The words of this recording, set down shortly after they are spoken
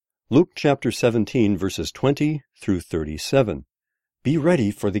Luke chapter 17, verses 20 through 37. Be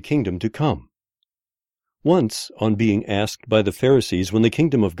ready for the kingdom to come. Once, on being asked by the Pharisees when the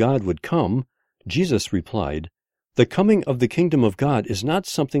kingdom of God would come, Jesus replied, "The coming of the kingdom of God is not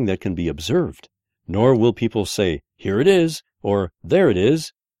something that can be observed, nor will people say, 'Here it is,' or 'There it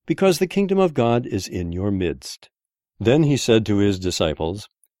is,' because the kingdom of God is in your midst." Then he said to his disciples,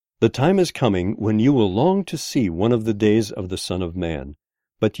 "The time is coming when you will long to see one of the days of the Son of Man,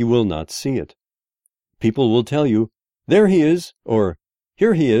 but you will not see it. People will tell you, 'There he is,' or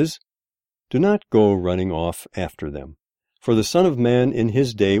 'Here he is.' Do not go running off after them. For the Son of Man in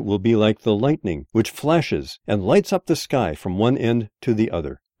his day will be like the lightning, which flashes and lights up the sky from one end to the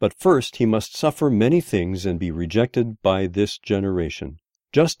other. But first he must suffer many things and be rejected by this generation.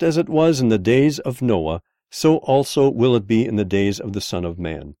 Just as it was in the days of Noah, so also will it be in the days of the Son of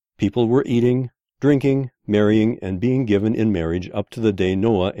Man. People were eating, drinking, marrying, and being given in marriage up to the day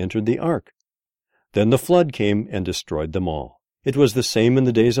Noah entered the ark. Then the flood came and destroyed them all. It was the same in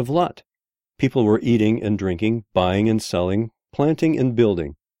the days of Lot. People were eating and drinking, buying and selling, planting and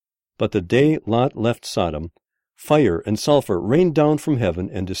building. But the day Lot left Sodom, fire and sulfur rained down from heaven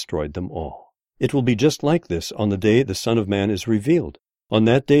and destroyed them all. It will be just like this on the day the Son of Man is revealed. On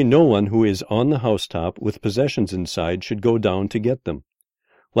that day no one who is on the housetop with possessions inside should go down to get them.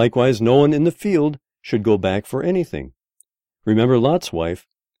 Likewise no one in the field should go back for anything. Remember Lot's wife.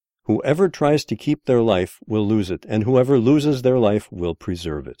 Whoever tries to keep their life will lose it, and whoever loses their life will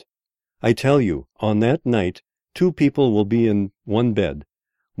preserve it. I tell you, on that night, 2 people will be in one bed.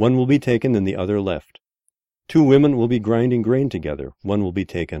 One will be taken and the other left. 2 women will be grinding grain together. One will be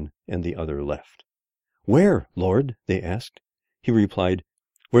taken and the other left." "Where, Lord?" they asked. He replied,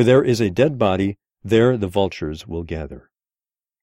 "Where there is a dead body, there the vultures will gather."